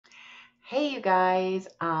Hey, you guys,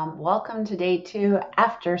 welcome to day 2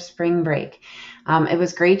 after spring break. It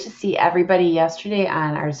was great to see everybody yesterday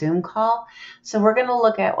on our Zoom call. So we're going to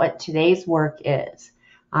look at what today's work is.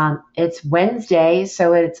 It's Wednesday,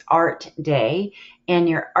 so it's art day, and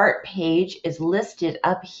your art page is listed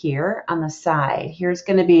up here on the side. Here's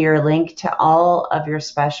going to be your link to all of your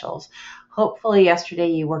specials. Hopefully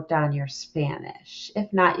yesterday you worked on your Spanish.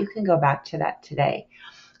 If not, you can go back to that today.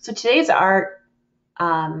 So today's art,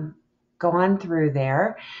 go on through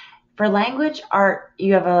there. For language art,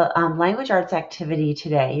 you have a language arts activity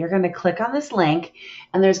today. You're going to click on this link,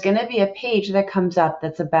 and there's going to be a page that comes up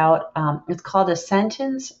that's about, it's called a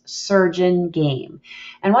sentence surgeon game.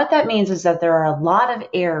 And what that means is that there are a lot of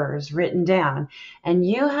errors written down, and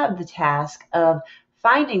you have the task of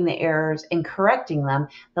finding the errors and correcting them.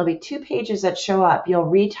 There'll be 2 pages that show up. You'll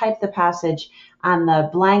retype the passage on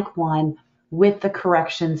the blank one with the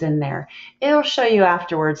corrections in there. It'll show you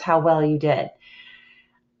afterwards how well you did.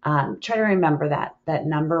 Try to remember that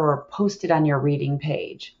number or post it on your reading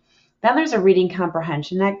page. Then there's a reading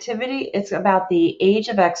comprehension activity. It's about the age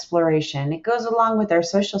of exploration. It goes along with our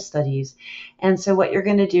social studies. And so what you're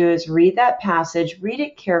going to do is read that passage, read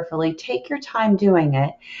it carefully, take your time doing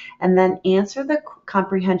it, and then answer the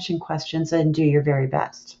comprehension questions and do your very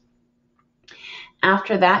best.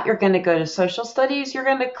 After that, you're going to go to social studies. You're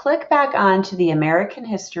going to click back onto the American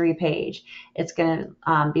history page. It's going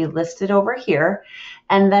to be listed over here.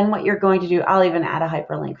 And then what you're going to do, I'll even add a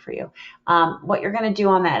hyperlink for you. What you're going to do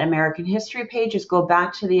on that American history page is go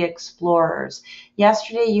back to the explorers.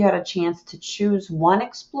 Yesterday, you had a chance to choose one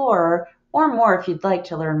explorer or more if you'd like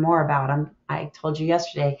to learn more about them. I told you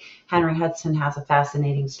yesterday, Henry Hudson has a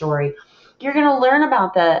fascinating story. You're going to learn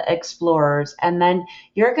about the explorers, and then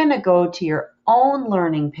you're going to go to your own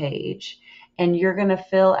learning page, and you're going to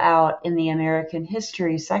fill out in the American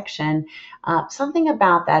history section something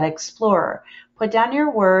about that explorer. Put down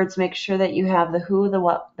your words, make sure that you have the who, the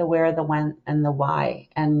what, the where, the when, and the why,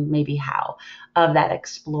 and maybe how of that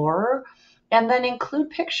explorer. And then include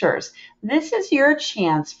pictures. This is your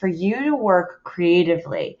chance for you to work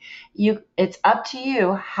creatively. It's up to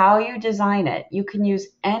you how you design it. You can use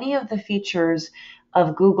any of the features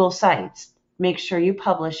of Google Sites. Make sure you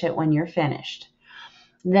publish it when you're finished.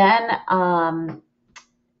 Then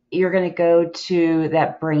you're going to go to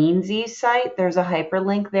that Brainsy site. There's a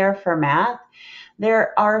hyperlink there for math.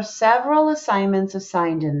 There are several assignments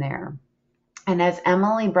assigned in there. And as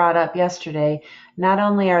Emily brought up yesterday, not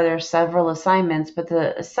only are there several assignments, but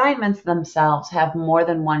the assignments themselves have more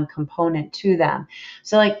than one component to them.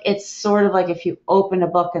 So it's sort of like if you open a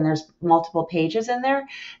book and there's multiple pages in there,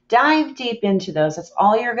 dive deep into those. That's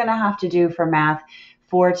all you're going to have to do for math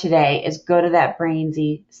for today is go to that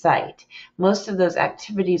Brainsy site. Most of those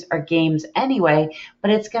activities are games anyway,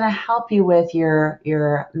 but it's going to help you with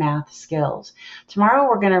your math skills. Tomorrow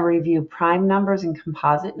we're going to review prime numbers and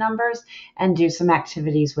composite numbers and do some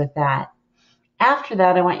activities with that. After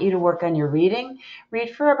that, I want you to work on your reading.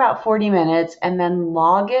 Read for about 40 minutes and then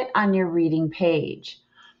log it on your reading page.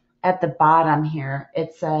 At the bottom here,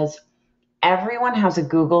 it says, everyone has a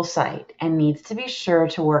Google site and needs to be sure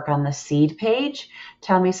to work on the seed page.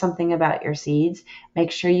 Tell me something about your seeds. Make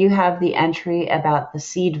sure you have the entry about the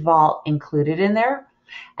seed vault included in there.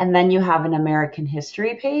 And then you have an American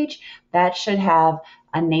history page that should have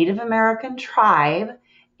a Native American tribe,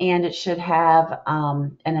 and it should have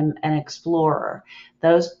an explorer.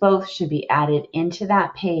 Those both should be added into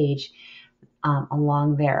that page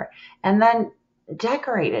along there. And then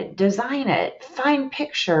decorate it, design it, find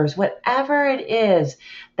pictures, whatever it is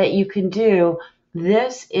that you can do.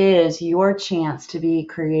 This is your chance to be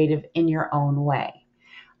creative in your own way.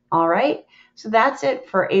 All right, so that's it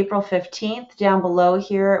for April 15th. Down below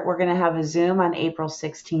here, we're going to have a Zoom on April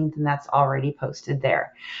 16th, and that's already posted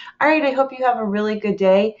there. All right, I hope you have a really good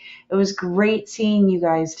day. It was great seeing you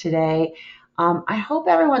guys today. I hope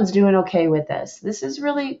everyone's doing okay with this. This is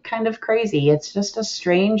really kind of crazy. It's just a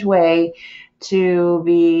strange way to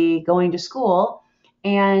be going to school,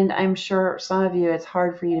 and I'm sure some of you, it's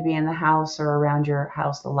hard for you to be in the house or around your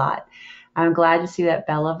house a lot. I'm glad to see that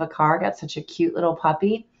Bella Vicar got such a cute little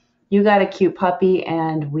puppy. You got a cute puppy,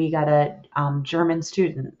 and we got a German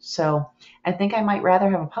student. So I think I might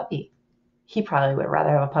rather have a puppy. He probably would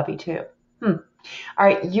rather have a puppy too. All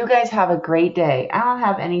right, you guys have a great day. I don't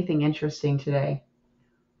have anything interesting today.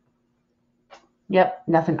 Yep,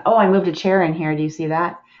 nothing. Oh, I moved a chair in here. Do you see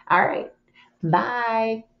that? All right.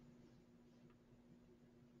 Bye.